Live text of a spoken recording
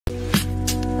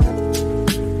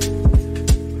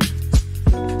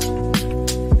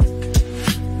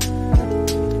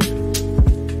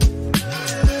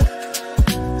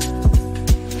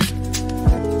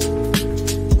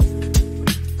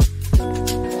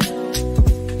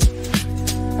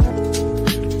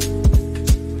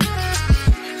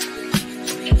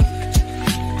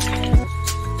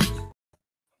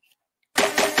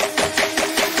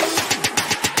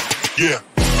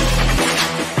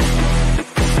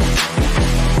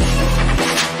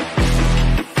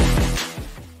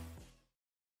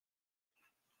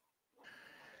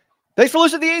Thanks for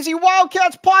listening to the AZ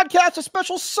Wildcats podcast, a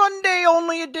special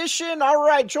Sunday-only edition. All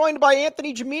right, joined by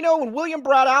Anthony Gimino and William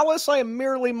Brad Alice. I am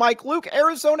merely Mike Luke.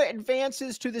 Arizona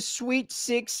advances to the Sweet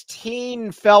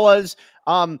 16, fellas.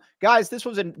 Guys, this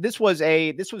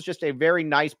was just a very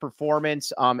nice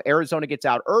performance. Arizona gets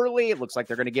out early. It looks like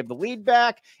they're going to give the lead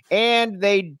back, and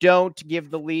they don't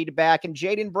give the lead back. And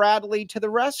Jaden Bradley to the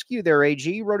rescue there.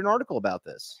 AG wrote an article about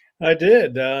this. I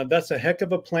did. That's a heck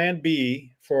of a plan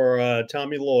B for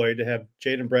Tommy Lloyd to have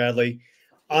Jaden Bradley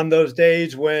on those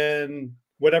days when,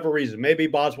 whatever reason, maybe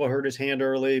Boswell hurt his hand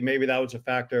early. Maybe that was a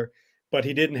factor, but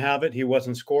he didn't have it. He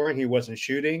wasn't scoring. He wasn't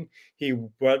shooting. He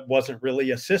wasn't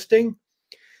really assisting.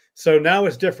 So now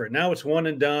it's different. Now it's one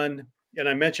and done. And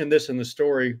I mentioned this in the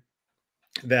story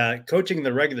that coaching in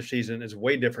the regular season is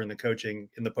way different than coaching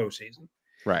in the postseason.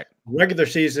 Right. Regular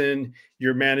season,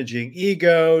 you're managing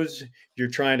egos. You're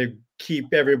trying to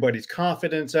keep everybody's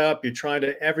confidence up. You're trying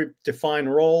to define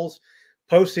roles.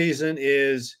 Postseason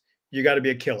is you got to be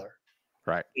a killer.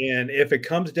 Right. And if it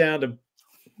comes down to,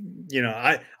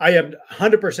 I am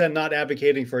 100% not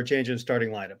advocating for a change in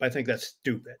starting lineup. I think that's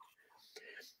stupid.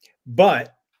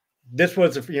 But this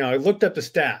was, I looked up the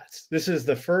stats. This is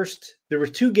the first, there were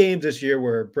 2 games this year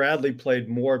where Bradley played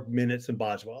more minutes than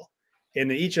Boswell. And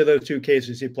in each of those 2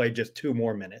 cases, he played just 2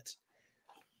 more minutes.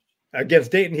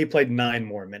 Against Dayton, he played 9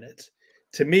 more minutes.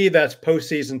 To me, that's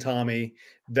postseason Tommy.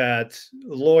 That's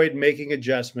Lloyd making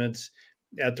adjustments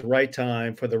at the right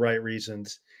time for the right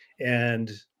reasons. And,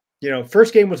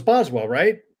 first game was Boswell,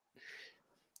 right?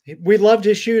 We loved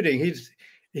his shooting.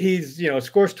 He's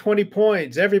scores 20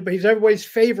 points. He's everybody's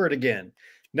favorite again.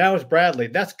 Now it's Bradley.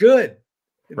 That's good.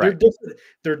 Right.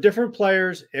 They're different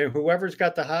players, and whoever's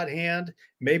got the hot hand,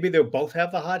 maybe they'll both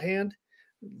have the hot hand.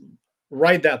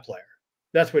 Ride that player.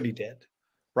 That's what he did.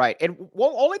 Right. And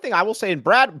only thing I will say, and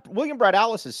William Brad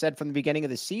Alice has said from the beginning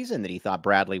of the season that he thought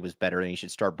Bradley was better and he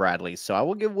should start Bradley. So I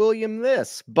will give William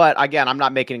this. But again, I'm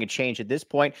not making a change at this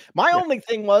point. My only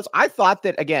thing was, I thought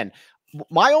that, again,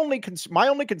 my only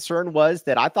concern was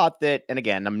that I thought that, and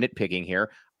again, I'm nitpicking here,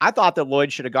 I thought that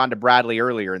Lloyd should have gone to Bradley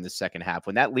earlier in the second half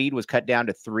when that lead was cut down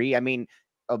to 3. I mean,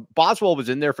 Boswell was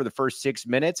in there for the first 6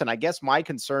 minutes. And I guess my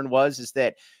concern is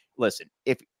that, listen,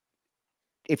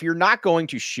 if you're not going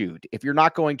to shoot, if you're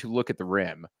not going to look at the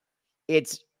rim,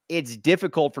 it's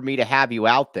difficult for me to have you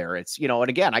out there. It's, and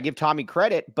again, I give Tommy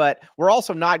credit, but we're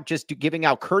also not just giving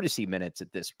out courtesy minutes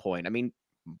at this point. I mean,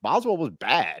 Boswell was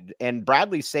bad and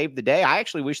Bradley saved the day. I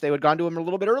actually wish they would have gone to him a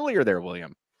little bit earlier there,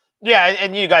 William. Yeah,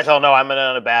 and you guys all know I'm an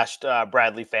unabashed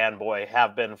Bradley fanboy,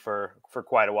 have been for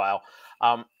quite a while.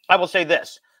 I will say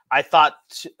this. I thought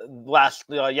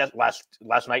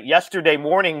yesterday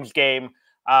morning's game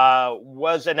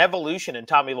was an evolution in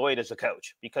Tommy Lloyd as a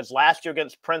coach, because last year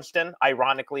against Princeton,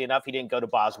 ironically enough, he didn't go to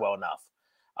Boswell enough.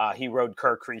 He rode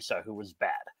Kirk Risa, who was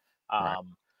bad. Right.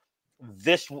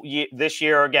 This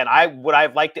year, again, would I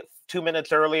have liked it 2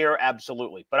 minutes earlier?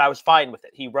 Absolutely. But I was fine with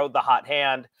it. He rode the hot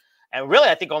hand. And really,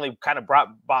 I think only kind of brought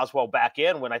Boswell back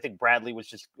in when I think Bradley was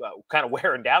just kind of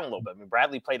wearing down a little bit. I mean,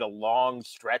 Bradley played a long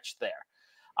stretch there.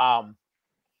 I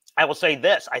will say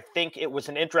this. I think it was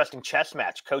an interesting chess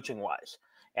match coaching-wise.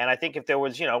 And I think if there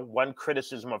was, one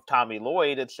criticism of Tommy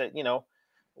Lloyd, it's that,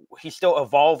 he's still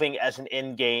evolving as an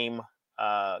in-game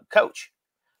coach.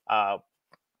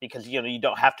 Because, you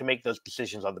don't have to make those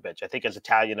decisions on the bench. I think as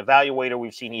Italian evaluator,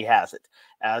 we've seen he has it.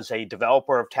 As a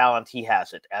developer of talent, he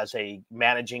has it. As a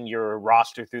managing your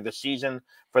roster through the season,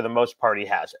 for the most part, he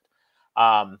has it.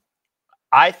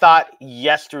 I thought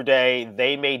yesterday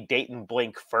they made Dayton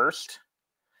blink first.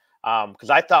 Because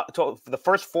I thought for the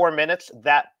first 4 minutes,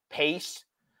 that pace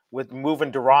with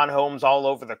moving Deron Holmes all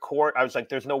over the court, I was like,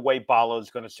 there's no way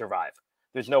Ballo's going to survive.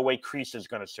 There's no way Kreese is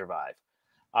going to survive.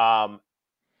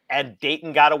 And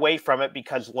Dayton got away from it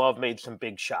because Love made some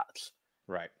big shots.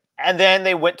 Right. And then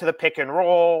they went to the pick and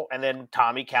roll, and then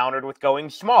Tommy countered with going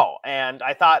small. And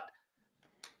I thought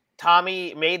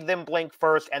Tommy made them blink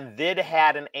first and then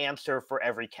had an answer for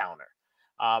every counter.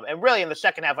 And really in the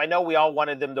second half, I know we all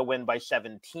wanted them to win by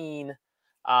 17.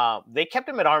 They kept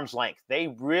him at arm's length.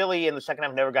 They really, in the second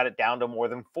half, never got it down to more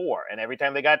than 4. And every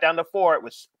time they got down to 4, it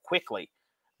was quickly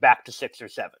back to 6 or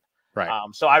 7. Right.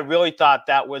 So I really thought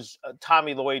that was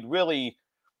Tommy Lloyd really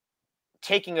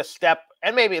taking a step,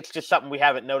 and maybe it's just something we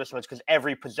haven't noticed much because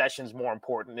every possession is more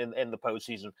important in the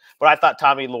postseason. But I thought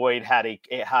Tommy Lloyd had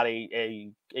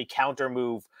a counter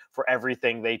move for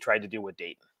everything they tried to do with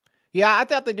Dayton. Yeah, I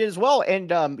thought they did as well. And,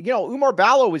 Umar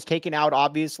Ballo was taken out,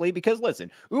 obviously, because,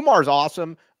 listen, Umar's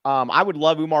awesome. I would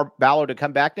love Umar Ballo to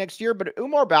come back next year. But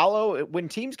Umar Ballo, when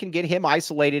teams can get him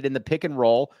isolated in the pick and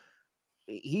roll,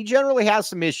 he generally has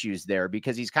some issues there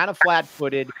because he's kind of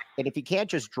flat-footed, and if he can't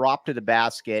just drop to the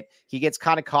basket, he gets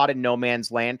kind of caught in no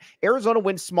man's land. Arizona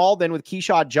wins small then with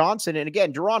Keyshawn Johnson, and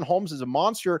again, De'Ron Holmes is a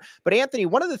monster, but Anthony,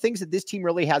 one of the things that this team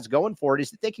really has going for it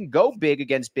is that they can go big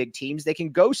against big teams, they can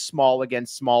go small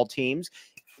against small teams.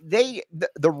 The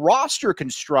roster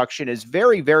construction is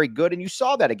very, very good, and you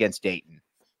saw that against Dayton.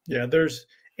 Yeah, there's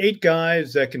 8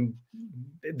 guys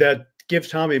that give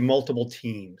Tommy multiple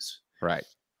teams. Right.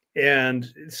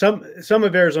 And some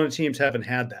of Arizona teams haven't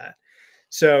had that.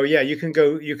 So yeah, you can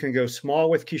go small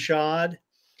with Keyshawn,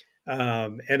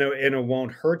 and it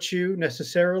won't hurt you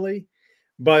necessarily,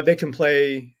 but they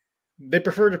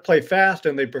prefer to play fast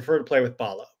and they prefer to play with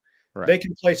Ballo. Right. They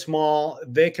can play small,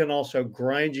 they can also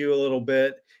grind you a little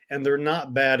bit, and they're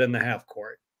not bad in the half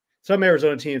court. Some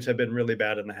Arizona teams have been really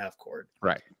bad in the half court.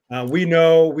 Right. We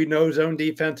know zone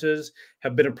defenses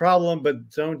have been a problem,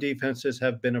 but zone defenses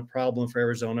have been a problem for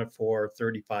Arizona for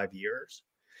 35 years.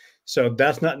 So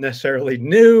that's not necessarily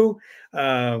new.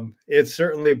 It's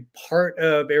certainly part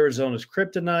of Arizona's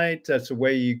kryptonite. That's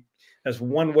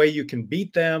one way you can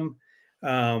beat them.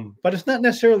 But it's not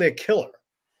necessarily a killer,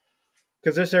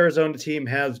 because this Arizona team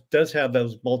does have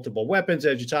those multiple weapons,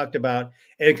 as you talked about,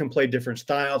 and can play different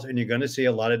styles. And you're going to see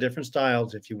a lot of different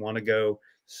styles if you want to go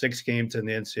 6 games in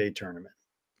the NCAA tournament.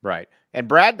 Right. And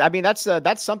Brad, I mean, that's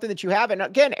something that you have. And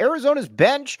again, Arizona's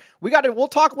bench,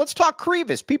 let's talk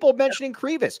Krivas. People mentioning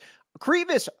Krivas.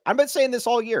 I've been saying this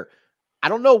all year. I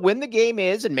don't know when the game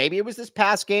is, and maybe it was this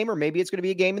past game, or maybe it's going to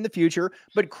be a game in the future,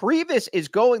 but Krivas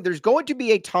there's going to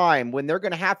be a time when they're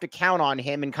going to have to count on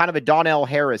him in kind of a Donnell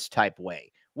Harris type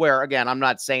way, where, again, I'm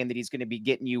not saying that he's going to be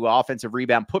getting you offensive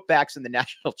rebound putbacks in the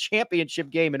national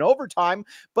championship game in overtime,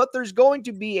 but there's going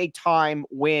to be a time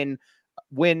when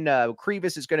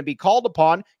Krivas is going to be called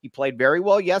upon. He played very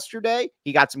well yesterday.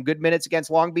 He got some good minutes against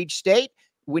Long Beach State.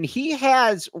 When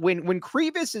Krivas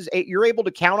you're able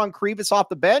to count on Krivas off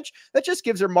the bench, that just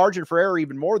gives their margin for error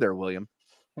even more there, William.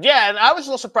 Yeah, and I was a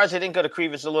little surprised they didn't go to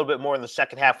Krivas a little bit more in the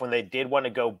second half when they did want to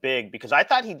go big, because I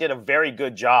thought he did a very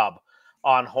good job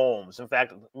on Holmes. In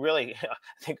fact, really,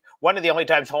 I think one of the only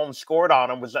times Holmes scored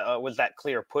on him was that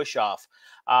clear push off.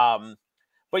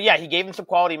 But yeah, he gave him some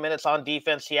quality minutes on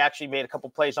defense. He actually made a couple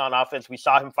plays on offense. We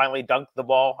saw him finally dunk the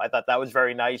ball. I thought that was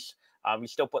very nice.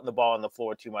 He's still putting the ball on the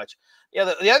floor too much. Yeah,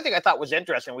 the other thing I thought was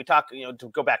interesting, we talked, to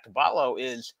go back to Ballo,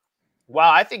 is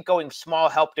while I think going small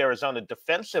helped Arizona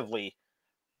defensively,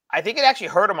 I think it actually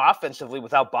hurt him offensively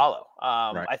without Ballo.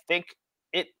 Right. I think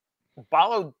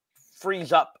Ballo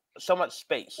frees up so much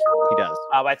space. He does.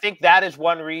 I think that is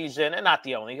one reason, and not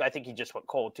the only. I think he just went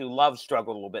cold too. Love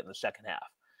struggled a little bit in the second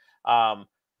half.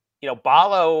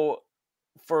 Ballo,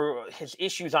 for his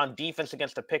issues on defense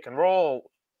against the pick and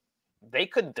roll, they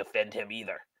couldn't defend him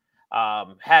either.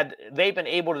 Had they been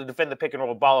able to defend the pick and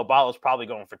roll, Ballo's probably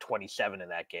going for 27 in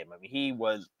that game. I mean,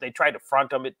 they tried to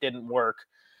front him. It didn't work.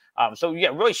 So yeah,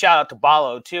 really shout out to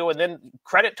Ballo too. And then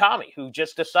credit Tommy, who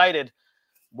just decided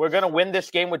we're going to win this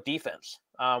game with defense.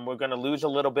 We're going to lose a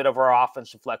little bit of our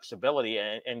offensive flexibility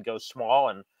and go small.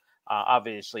 And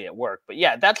obviously it worked, but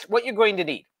yeah, that's what you're going to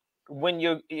need.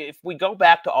 If we go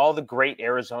back to all the great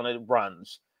Arizona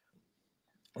runs,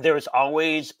 there is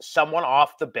always someone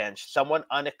off the bench, someone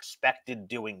unexpected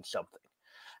doing something.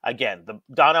 Again,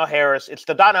 it's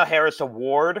the Donnell Harris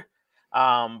Award.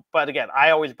 But again,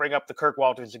 I always bring up the Kirk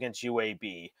Walters against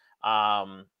UAB.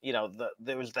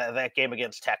 There was that game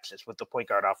against Texas with the point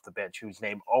guard off the bench, whose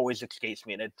name always escapes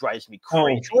me, and it drives me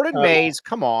crazy. Jordan Mays,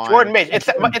 come on. Jordan Mays.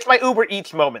 It's my Uber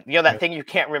Eats moment. That thing you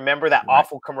can't remember, that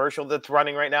awful commercial that's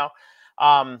running right now.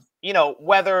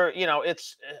 Whether,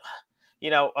 it's,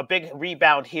 a big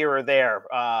rebound here or there,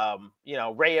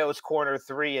 Rayo's corner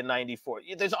 3 in 94.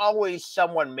 There's always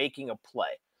someone making a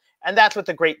play. And that's what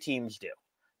the great teams do.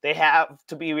 They have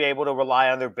to be able to rely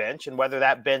on their bench, and whether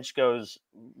that bench goes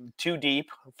 2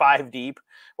 deep, 5 deep,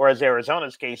 or as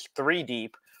Arizona's case, 3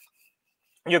 deep,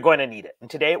 you're going to need it. And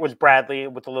today it was Bradley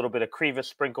with a little bit of Krivas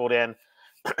sprinkled in.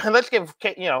 And let's give,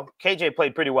 KJ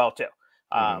played pretty well too.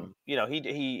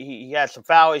 He had some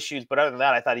foul issues, but other than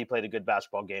that, I thought he played a good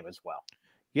basketball game as well.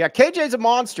 Yeah, KJ's a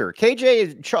monster.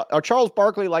 Charles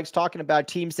Barkley likes talking about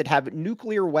teams that have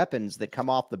nuclear weapons that come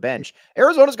off the bench.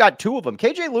 Arizona's got 2 of them.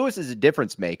 KJ Lewis is a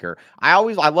difference maker. I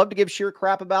love to give sheer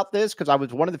crap about this because I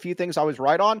was one of the few things I was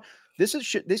right on. This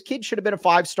kid should have been a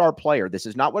 5-star player. This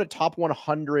is not what a top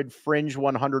 100 fringe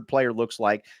 100 player looks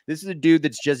like. This is a dude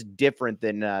that's just different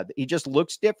than he just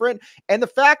looks different. And the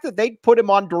fact that they put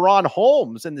him on De'Ron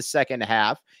Holmes in the second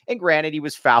half, and granted, he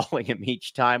was fouling him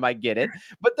each time. I get it.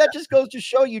 But that just goes to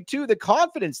show you, too, the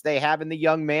confidence they have in the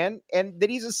young man, and that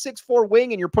he's a 6'4"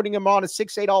 wing and you're putting him on a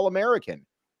 6'8" All-American.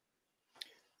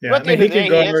 Yeah, I mean, he can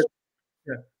guard.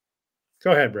 Yeah.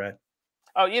 Go ahead, Brad.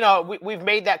 Oh, you know, we've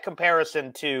made that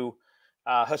comparison to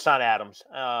Hassan Adams,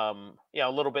 you know,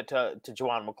 a little bit to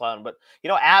Juwan McClellan. But, you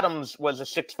know, Adams was a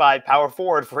 6'5" power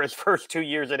forward for his first 2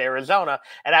 years at Arizona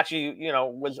and actually, you know,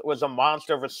 was a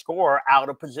monster of a scorer out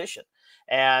of position.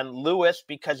 And Lewis,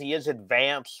 because he is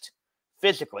advanced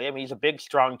physically, I mean, he's a big,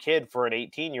 strong kid for an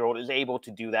 18-year-old, is able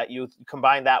to do that. You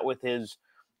combine that with his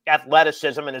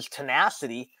athleticism and his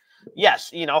tenacity. Yes,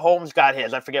 you know, Holmes got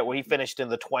his. I forget where he finished in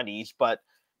the 20s, but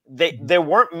there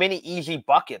weren't many easy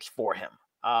buckets for him.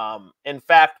 In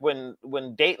fact, when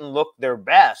Dayton looked their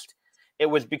best, it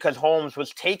was because Holmes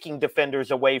was taking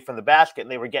defenders away from the basket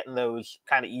and they were getting those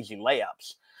kind of easy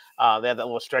layups. They had that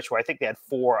little stretch where I think they had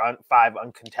 5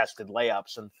 uncontested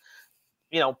layups. And,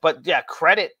 you know, but yeah,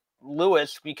 credit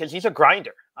Lewis because he's a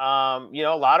grinder. You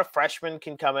know, a lot of freshmen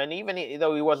can come in, even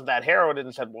though he wasn't that heralded,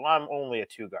 and said, well, I'm only a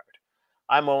 2-guard.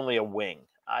 I'm only a wing.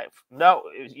 No,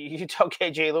 you tell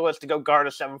KJ Lewis to go guard a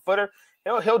 7-footer,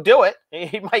 he'll do it.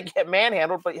 He might get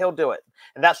manhandled, but he'll do it.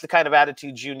 And that's the kind of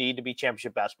attitude you need to be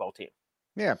championship basketball team.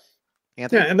 Yeah.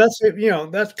 Anthony? Yeah, and that's, you know,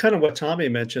 that's kind of what Tommy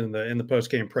mentioned in the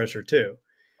post-game presser too.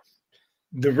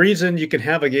 The reason you can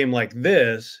have a game like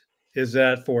this is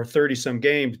that for 30-some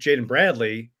games, Jaden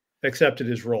Bradley accepted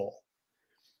his role.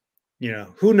 You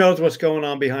know, who knows what's going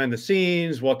on behind the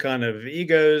scenes, what kind of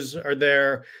egos are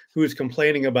there, who's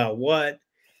complaining about what.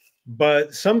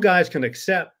 But some guys can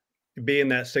accept being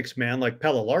that 6th man like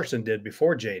Pella Larson did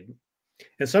before Jaden.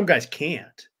 And some guys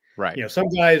can't. Right. You know, some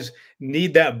guys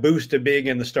need that boost of being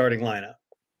in the starting lineup.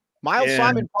 Miles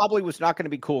Simon probably was not going to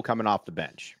be cool coming off the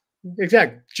bench.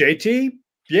 Exactly. JT,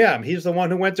 yeah, he's the one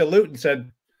who went to Luton and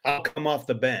said, I'll come off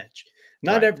the bench.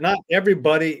 Not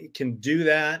everybody can do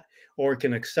that or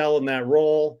can excel in that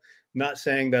role. Not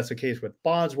saying that's the case with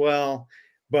Boswell,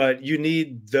 but you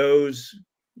need those,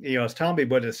 you know, as Tommy,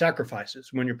 but the sacrifices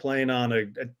when you're playing on a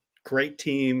great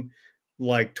team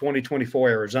like 2024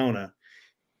 Arizona.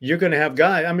 You're going to have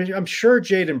guys. I mean, I'm sure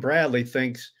Jaden Bradley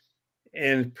thinks,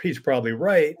 and he's probably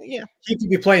right, yeah, he could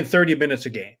be playing 30 minutes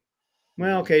a game.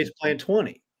 Well, okay, he's playing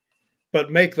 20,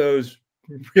 but make those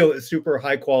real super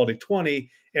high quality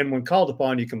 20. And when called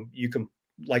upon, you can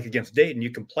like against Dayton, you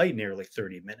can play nearly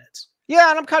 30 minutes. Yeah,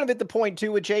 and I'm kind of at the point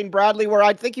too with Jaden Bradley where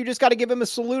I think you just got to give him a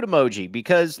salute emoji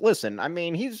because listen, I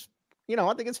mean, he's, you know,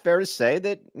 I think it's fair to say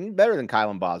that he's better than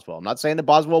Kylan Boswell. I'm not saying that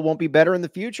Boswell won't be better in the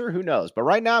future. Who knows? But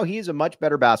right now, he's a much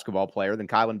better basketball player than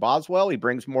Kylan Boswell. He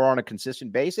brings more on a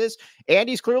consistent basis, and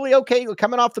he's clearly okay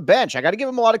coming off the bench. I got to give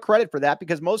him a lot of credit for that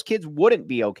because most kids wouldn't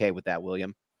be okay with that,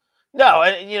 William. No,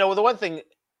 and, you know, the one thing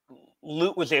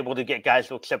Lute was able to get guys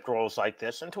to accept roles like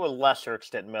this, and to a lesser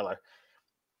extent Miller,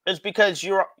 is because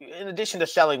you're, in addition to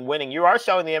selling winning, you are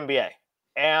selling the NBA.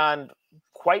 And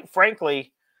quite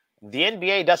frankly, the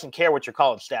NBA doesn't care what your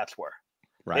college stats were.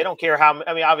 Right. They don't care how.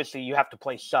 I mean, obviously, you have to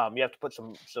play some. You have to put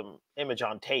some image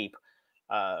on tape.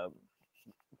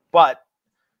 But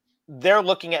they're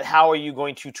looking at how are you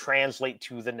going to translate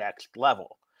to the next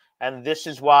level. And this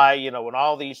is why, you know, when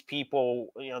all these people,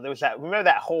 you know, there was that, remember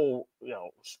that whole, you know,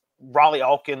 Raleigh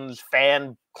Elkins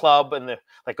fan club, and they're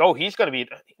like, oh, he's going to be,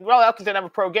 Raleigh Elkins didn't have a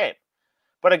pro game.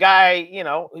 But a guy, you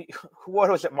know,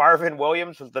 what was it? Marvin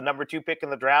Williams was the number 2 pick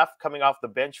in the draft coming off the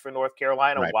bench for North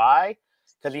Carolina. Right. Why?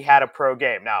 Because he had a pro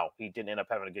game. Now, he didn't end up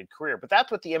having a good career, but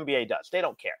that's what the NBA does. They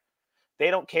don't care.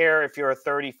 They don't care if you're a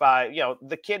 35, you know,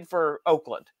 the kid for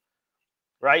Oakland,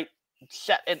 right?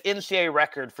 Set an NCAA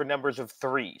record for numbers of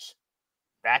threes.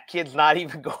 That kid's not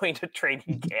even going to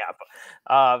training camp.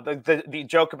 The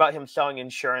joke about him selling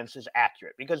insurance is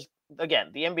accurate because, again,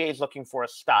 the NBA is looking for a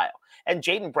style. And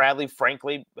Jaden Bradley,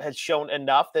 frankly, has shown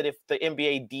enough that if the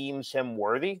NBA deems him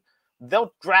worthy,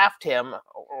 they'll draft him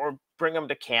or bring him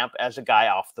to camp as a guy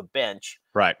off the bench.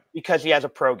 Right. Because he has a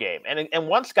pro game. And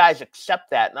once guys accept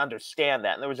that and understand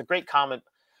that, and there was a great comment,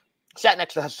 sat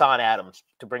next to Hassan Adams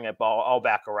to bring that ball all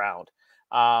back around.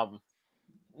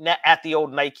 At the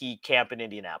old Nike camp in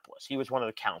Indianapolis. He was one of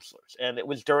the counselors, and it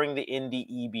was during the Indy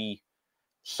EB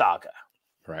saga.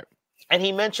 Right. And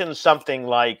he mentioned something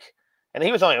like, and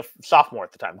he was only a sophomore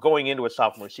at the time, going into a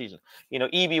sophomore season. You know,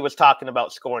 EB was talking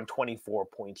about scoring 24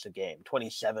 points a game,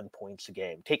 27 points a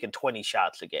game, taking 20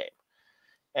 shots a game.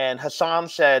 And Hassan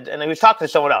said, and he was talking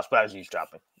to someone else, but I was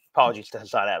eavesdropping. Apologies to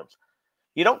Hassan Adams.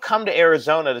 You don't come to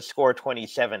Arizona to score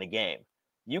 27 a game.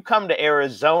 You come to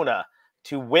Arizona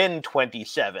to win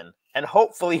 27 and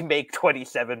hopefully make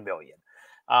 27 million.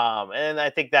 And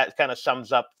I think that kind of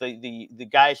sums up the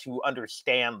guys who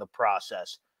understand the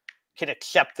process can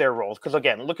accept their roles. Because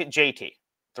again, look at JT,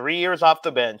 3 years off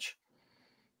the bench,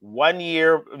 1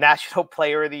 year National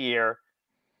Player of the Year,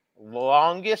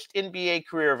 longest NBA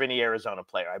career of any Arizona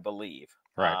player, I believe.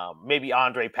 Right. Maybe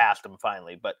Andre passed him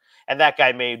finally, and that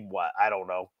guy made what? I don't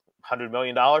know, $100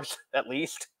 million at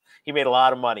least. He made a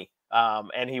lot of money.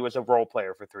 And he was a role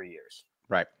player for 3 years.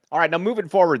 Right. All right. Now moving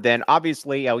forward, then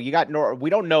obviously you got we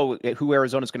don't know who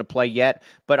Arizona's going to play yet,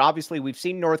 but obviously we've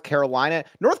seen North Carolina.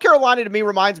 North Carolina to me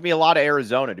reminds me a lot of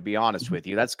Arizona, to be honest with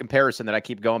you. That's a comparison that I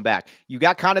keep going back. You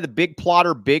got kind of the big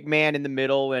plotter, big man in the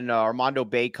middle, and Armando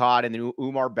Bacot, and then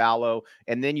Umar Ballo,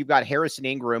 and then you've got Harrison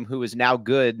Ingram, who is now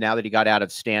good now that he got out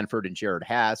of Stanford, and Jared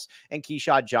Haas and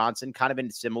Keyshawn Johnson, kind of in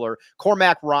similar.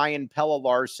 Cormac Ryan, Pella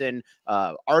Larson,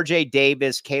 R.J.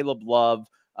 Davis, Caleb Love,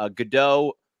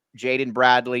 Godot, Jaden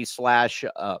Bradley /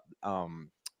 Kylan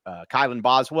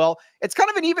Boswell. It's kind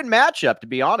of an even matchup, to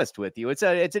be honest with you.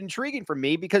 It's intriguing for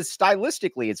me because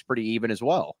stylistically it's pretty even as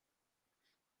well.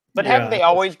 But haven't they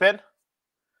always been?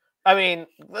 I mean,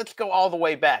 let's go all the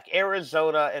way back.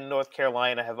 Arizona and North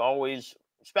Carolina have always,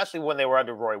 especially when they were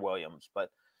under Roy Williams, but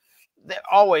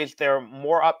they're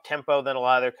more up tempo than a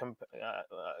lot of their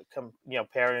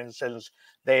comparisons.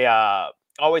 They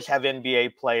always have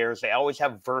NBA players. They always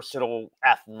have versatile,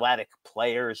 athletic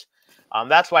players.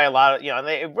 That's why a lot of, and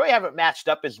they really haven't matched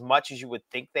up as much as you would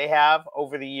think they have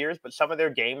over the years, but some of their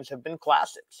games have been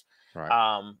classics.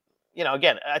 Right.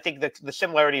 Again, I think the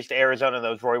similarities to Arizona and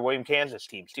those Roy Williams Kansas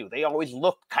teams too, they always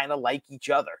look kind of like each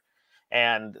other.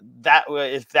 And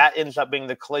if that ends up being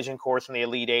the collision course in the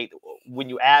Elite Eight, when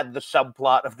you add the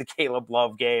subplot of the Caleb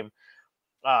Love game,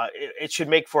 it should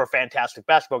make for a fantastic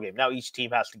basketball game. Now each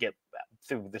team has to get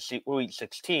through the Sweet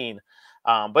 16,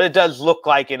 but it does look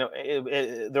like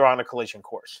they're on a collision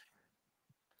course.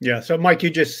 Yeah. So, Mike,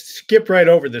 you just skip right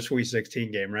over the Sweet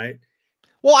 16 game, right?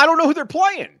 Well, I don't know who they're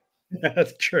playing.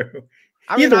 That's true.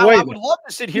 Either way, I would love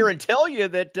to sit here and tell you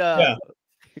that. Yeah.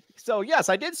 So yes,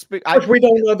 I did speak. Of course, we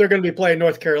don't know they're going to be playing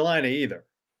North Carolina either.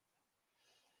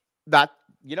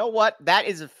 You know what? That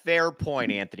is a fair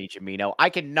point, Anthony Gimino. I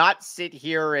cannot sit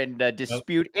here and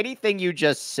dispute anything you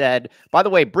just said. By the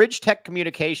way, Bridge Tech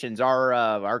Communications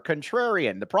are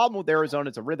contrarian. The problem with Arizona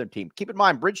is a rhythm team. Keep in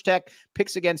mind, Bridge Tech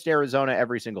picks against Arizona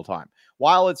every single time.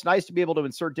 While it's nice to be able to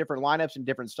insert different lineups and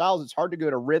different styles, it's hard to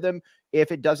go to rhythm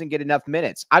if it doesn't get enough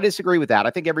minutes. I disagree with that. I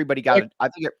think everybody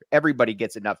everybody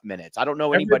gets enough minutes. I don't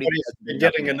know anybody that's been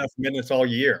getting enough minutes all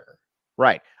year.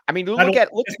 Right. I mean,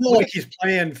 it's not like he's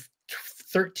playing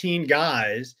 13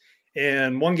 guys,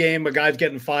 and one game a guy's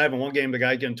getting 5, and one game the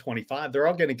guy's getting 25. They're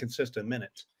all getting consistent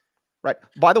minutes. Right.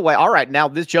 By the way, all right. Now,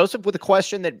 this Joseph with a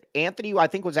question that Anthony, I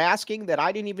think, was asking that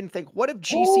I didn't even think. What if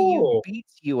GCU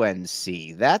beats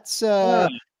UNC? That's a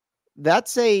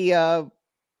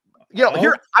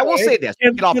here. I will say this.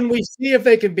 Can we see if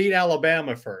they can beat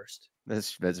Alabama first?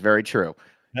 That's very true.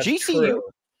 That's GCU, true.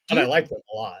 But I like them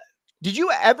a lot. Did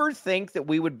you ever think that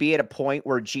we would be at a point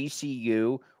where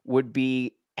GCU would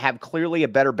have clearly a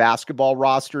better basketball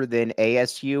roster than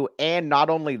ASU? And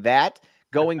not only that,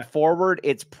 going forward,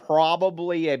 it's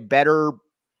probably better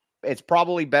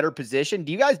position.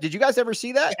 Did you guys ever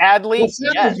see that? Adley,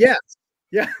 yes.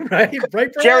 Yeah, right.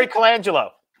 Jerry Colangelo.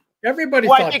 Everybody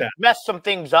thought that. Messed some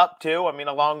things up too. I mean,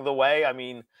 along the way. I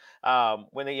mean,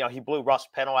 when he blew Russ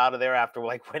Pennell out of there after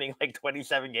winning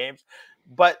 27 games.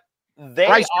 But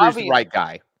Bryce Drew's the right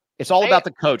guy. It's all about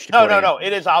the coach. No.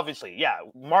 It is obviously, yeah.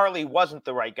 Marley wasn't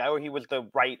the right guy, or he was the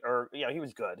right, or he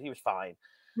was good. He was fine.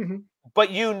 Mm-hmm.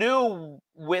 But you knew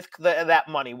with that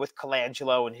money, with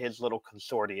Colangelo and his little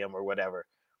consortium or whatever,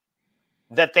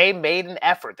 that they made an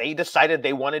effort. They decided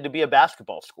they wanted to be a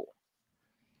basketball school.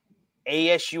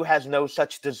 ASU has no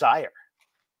such desire.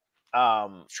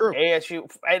 Sure. ASU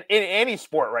in any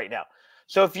sport right now.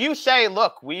 So if you say,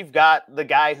 look, we've got the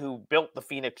guy who built the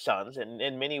Phoenix Suns and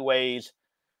in many ways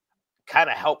kind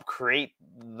of helped create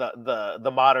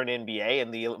the modern NBA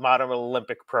and the modern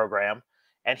Olympic program,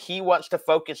 and he wants to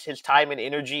focus his time and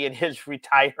energy in his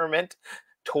retirement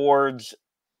towards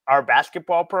our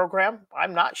basketball program,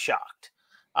 I'm not shocked.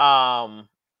 Part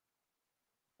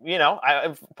of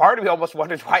me almost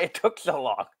wonders why it took so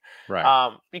long.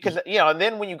 Right. Because, and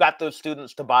then when you got those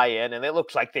students to buy in, and it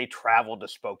looks like they traveled to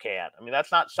Spokane. I mean,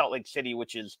 that's not Salt Lake City,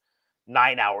 which is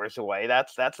 9 hours away.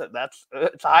 It's a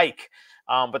hike.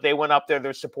 But they went up there,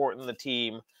 they're supporting the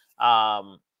team.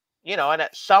 And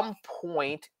at some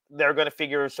point they're going to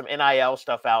figure some NIL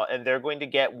stuff out, and they're going to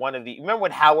get remember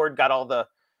when Howard got all the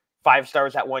 5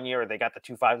 stars that one year, or they got the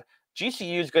 2 5?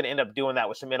 GCU is going to end up doing that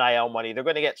with some NIL money. They're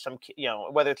going to get some,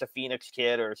 whether it's a Phoenix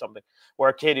kid or something, or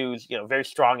a kid who's, very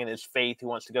strong in his faith, who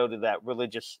wants to go to that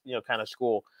religious, kind of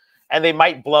school, and they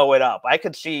might blow it up.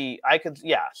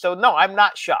 Yeah. So no, I'm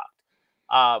not shocked.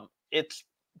 It's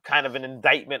kind of an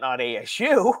indictment on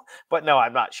ASU, but no,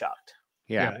 I'm not shocked.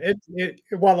 Yeah.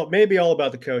 While it may be all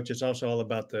about the coach, it's also all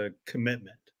about the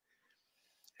commitment,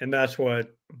 and that's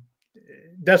what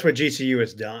GCU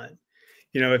has done.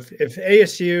 You know, if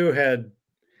ASU had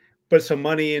put some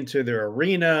money into their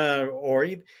arena, or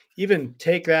even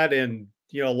take that in,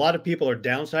 you know, a lot of people are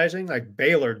downsizing. Like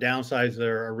Baylor downsized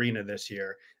their arena this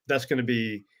year. That's going to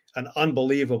be an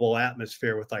unbelievable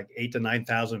atmosphere with like 8,000 to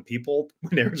 9,000 people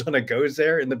when Arizona goes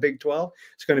there in the Big 12.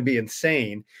 It's going to be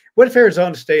insane. What if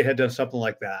Arizona State had done something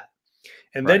like that?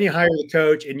 And then you hire the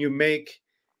coach and you make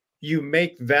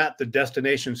that the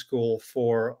destination school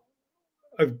for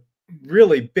a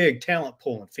really big talent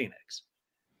pool in Phoenix.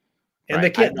 And they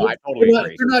can't. I totally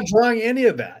agree. They're not drawing any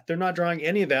of that. They're not drawing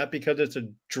any of that because it's a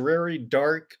dreary,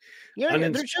 dark. Yeah,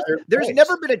 there's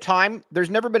never been a time. There's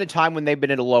never been a time when they've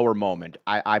been in a lower moment.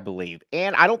 I believe,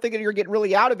 and I don't think that you're getting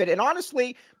really out of it. And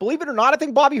honestly, believe it or not, I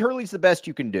think Bobby Hurley's the best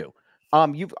you can do.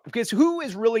 Because who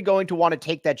is really going to want to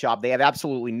take that job? They have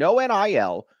absolutely no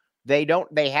NIL.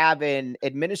 They have an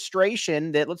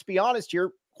administration that, let's be honest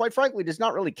here, quite frankly, does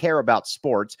not really care about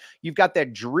sports. You've got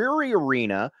that dreary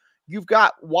arena.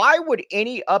 Why would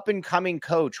any up-and-coming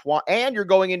coach want, and you're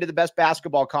going into the best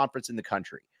basketball conference in the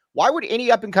country. Why would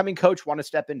any up-and-coming coach want to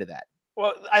step into that?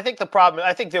 Well, I think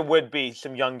there would be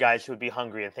some young guys who would be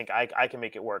hungry and think, I can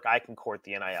make it work. I can court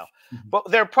the NIL. Mm-hmm.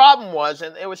 But their problem was,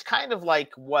 and it was kind of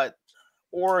like what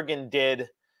Oregon did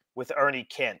with Ernie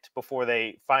Kent before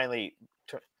they finally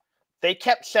they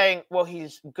kept saying, well,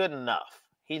 he's good enough.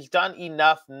 He's done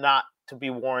enough not to be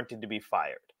warranted to be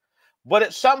fired. But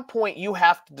at some point, you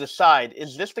have to decide,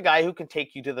 is this the guy who can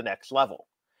take you to the next level?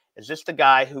 Is this the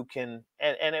guy who can –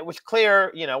 and it was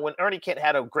clear, you know, when Ernie Kent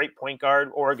had a great point guard,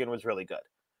 Oregon was really good.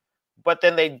 But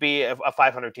then they'd be a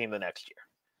 500 team the next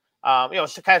year. You know,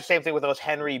 it's the kind of same thing with those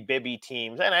Henry Bibby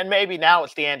teams. And maybe now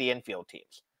it's the Andy Enfield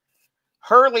teams.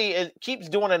 Hurley keeps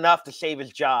doing enough to save his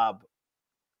job.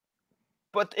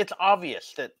 But it's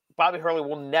obvious that Bobby Hurley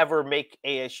will never make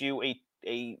ASU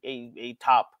a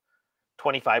top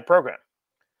 25 program.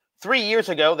 3 years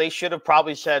ago, they should have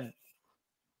probably said,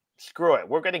 screw it.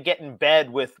 We're going to get in bed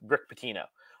with Rick Pitino.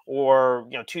 Or,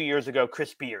 2 years ago,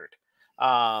 Chris Beard.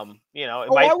 Why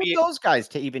would those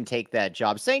guys even take that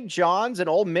job? St. John's and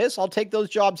Ole Miss, I'll take those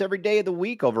jobs every day of the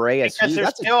week over ASU.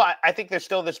 Because I think there's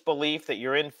still this belief that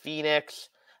you're in Phoenix.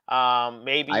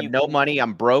 Maybe I have no money,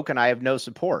 I'm broke, and I have no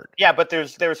support. Yeah, but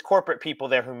there's corporate people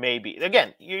there who may be.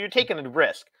 Again, you're taking a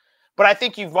risk. But I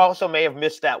think you've also may have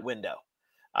missed that window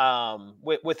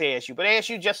with ASU. But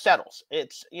ASU just settles.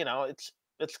 It's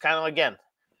kind of, again,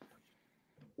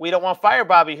 we don't want to fire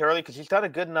Bobby Hurley because he's done a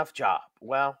good enough job.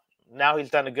 Well, now he's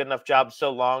done a good enough job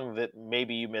so long that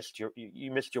maybe you missed your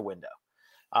window.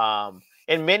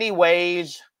 In many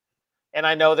ways, and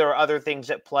I know there are other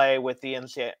things at play with the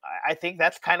NCAA. I think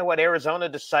that's kind of what Arizona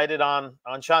decided on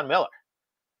Sean Miller.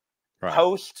 Right.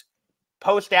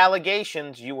 Post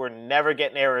allegations, you were never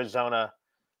getting Arizona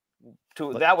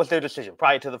to. That was their decision,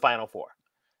 probably to the Final Four.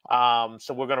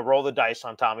 So we're going to roll the dice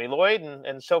on Tommy Lloyd,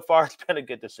 and so far it's been a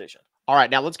good decision. All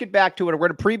right, now let's get back to it. We're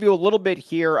going to preview a little bit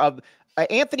here of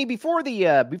Anthony before the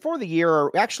year.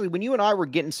 Actually, when you and I were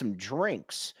getting some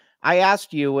drinks, I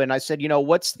asked you and I said,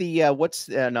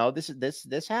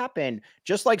 this happened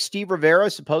just like Steve Rivera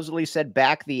supposedly said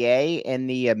back the A in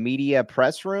the media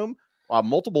press room.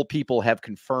 Multiple people have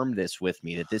confirmed this with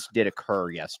me that this did occur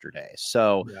yesterday.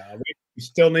 So we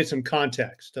still need some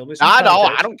context. I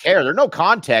don't care. There's no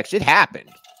context. It happened.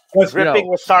 Dripping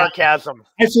with sarcasm.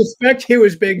 I suspect he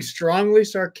was being strongly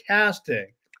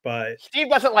sarcastic, but Steve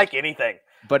doesn't like anything.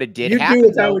 But it did happen. You do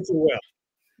with that what you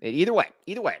will. Either way,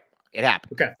 it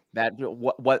happened. Okay. That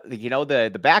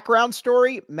the background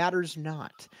story matters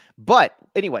not. But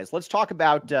anyways, let's talk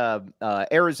about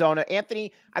Arizona.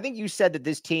 Anthony, I think you said that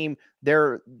this team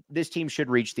should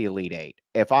reach the Elite Eight.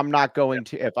 If I'm not going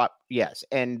to,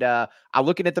 and I'm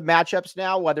looking at the matchups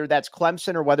now, whether that's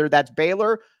Clemson or whether that's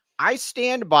Baylor. I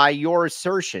stand by your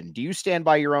assertion. Do you stand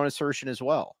by your own assertion as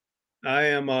well? I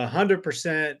am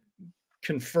 100%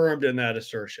 confirmed in that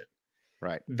assertion.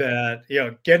 Right. That,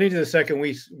 getting to the second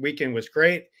weekend was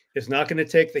great. It's not going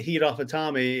to take the heat off of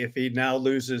Tommy if he now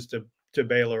loses to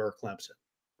Baylor or Clemson.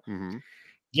 Mm-hmm.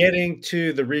 Getting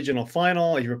to the regional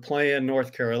final, you're playing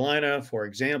North Carolina, for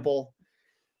example.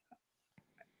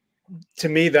 To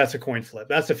me, that's a coin flip.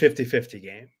 That's a 50-50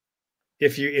 game.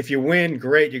 If you win,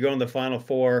 great. You go in the Final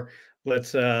Four.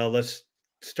 Let's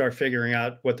start figuring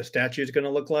out what the statue is going to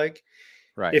look like.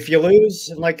 Right. If you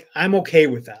lose, I'm okay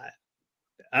with that.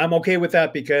 I'm okay with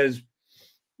that because,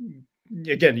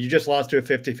 again, you just lost to a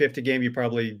 50-50 game. You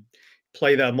probably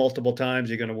play that multiple times.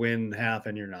 You're going to win half,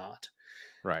 and you're not.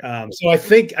 Right. So I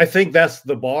think that's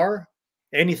the bar.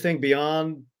 Anything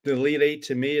beyond the Elite Eight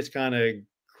to me is kind of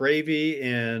gravy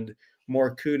and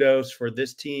more kudos for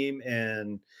this team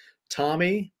and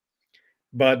Tommy.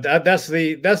 But that's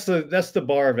the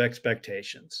bar of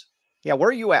expectations. Yeah, where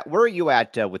are you at? Where are you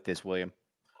at with this, William?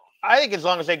 I think as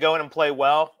long as they go in and play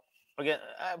well, again,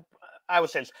 I would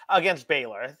say it's against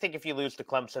Baylor. I think if you lose to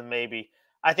Clemson, maybe.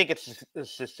 I think it's a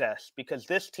success because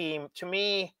this team, to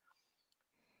me,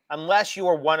 unless you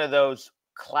are one of those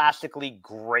classically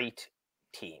great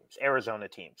teams, Arizona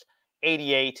teams,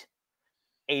 88,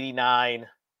 89,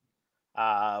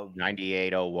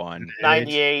 98, 01.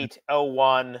 98,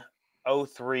 01,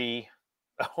 03,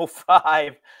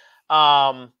 05.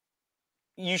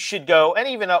 You should go, and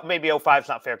even maybe 05 is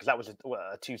not fair because that was a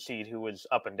 2 seed who was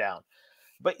up and down.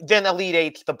 But then Elite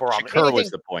Eight's the barometer. Shakur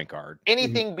was the point guard.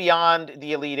 Anything beyond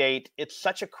the Elite Eight, it's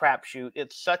such a crapshoot.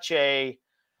 It's such a,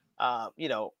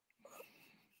 the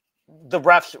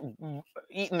refs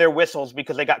eating their whistles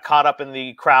because they got caught up in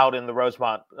the crowd in the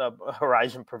Rosemont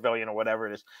Horizon Pavilion or whatever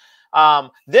it is.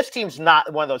 This team's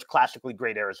not one of those classically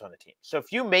great Arizona teams. So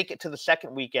if you make it to the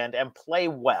second weekend and play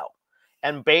well,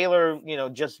 and Baylor,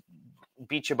 just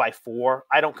beat you by 4,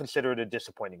 I don't consider it a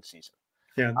disappointing season.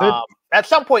 Yeah. At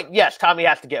some point, yes, Tommy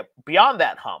has to get beyond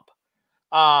that hump.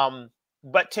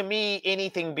 But to me,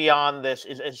 anything beyond this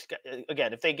is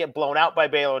again, if they get blown out by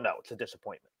Baylor, no, it's a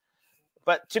disappointment.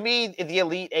 But to me, the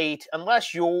Elite Eight,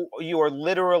 unless you are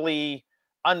literally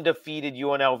undefeated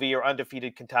UNLV or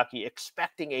undefeated Kentucky,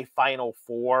 expecting a Final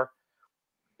Four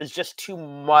is just too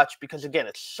much because, again,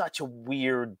 it's such a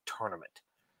weird tournament.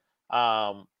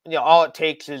 All it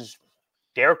takes is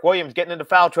Derek Williams getting into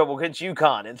foul trouble against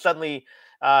UConn, and suddenly,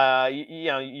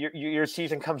 your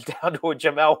season comes down to a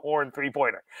Jamel Horn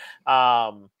 3-pointer.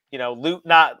 Lute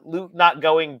not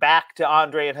going back to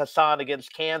Andre and Hassan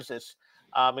against Kansas,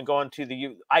 and going to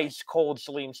the ice cold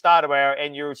Salim Stoudemire,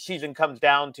 and your season comes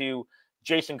down to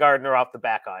Jason Gardner off the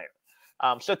back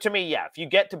iron. So to me, yeah, if you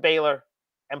get to Baylor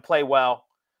and play well,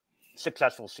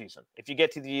 successful season. If you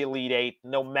get to the Elite Eight,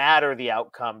 no matter the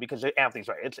outcome, because Anthony's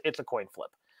right, it's a coin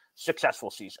flip. Successful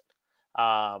season.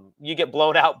 You get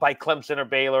blown out by Clemson or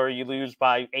Baylor, you lose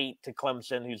by 8 to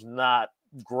Clemson, who's not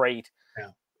great. Yeah.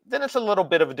 Then it's a little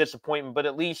bit of a disappointment, but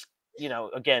at least,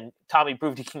 again, Tommy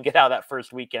proved he can get out of that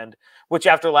first weekend, which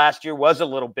after last year was a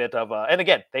little bit of a, and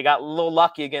again, they got a little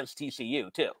lucky against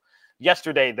TCU too.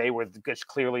 Yesterday, they were just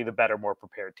clearly the better, more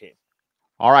prepared team.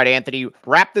 All right, Anthony,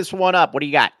 wrap this one up. What do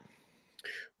you got?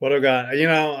 What I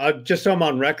got, just so I'm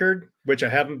on record, which I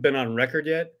haven't been on record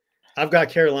yet. I've got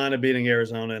Carolina beating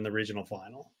Arizona in the regional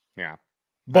final. Yeah,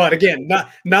 but again,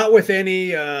 not with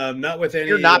any.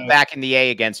 You're not back in the A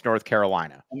against North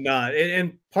Carolina. I'm not,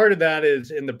 and part of that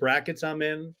is in the brackets I'm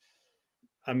in.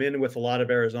 I'm in with a lot of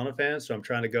Arizona fans, so I'm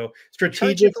trying to go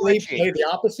strategically play the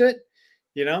opposite.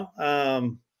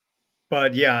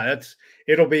 But yeah,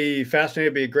 it'll be fascinating.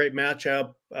 It'll be a great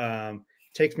matchup.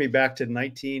 Takes me back to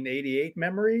 1988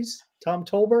 memories. Tom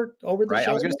Tolbert over the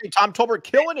show. I was going to say Tom Tolbert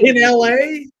killing it in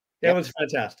LA. That was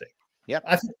fantastic. Yep.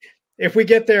 If we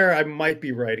get there, I might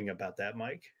be writing about that,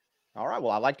 Mike. All right.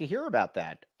 Well, I'd like to hear about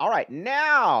that. All right.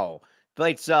 Now,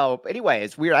 so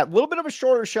anyways, we're at a little bit of a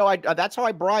shorter show. That's how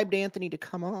I bribed Anthony to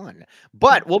come on.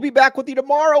 But we'll be back with you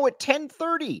tomorrow at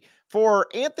 10:30 for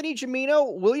Anthony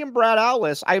Gimino, William Brad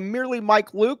Allis. I'm merely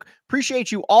Mike Luke.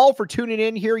 Appreciate you all for tuning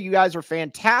in here. You guys are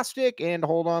fantastic. And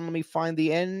hold on, let me find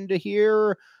the end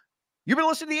here. You've been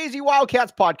listening to the AZ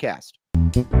Wildcats podcast.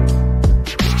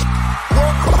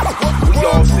 We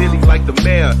all silly like the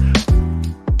mayor.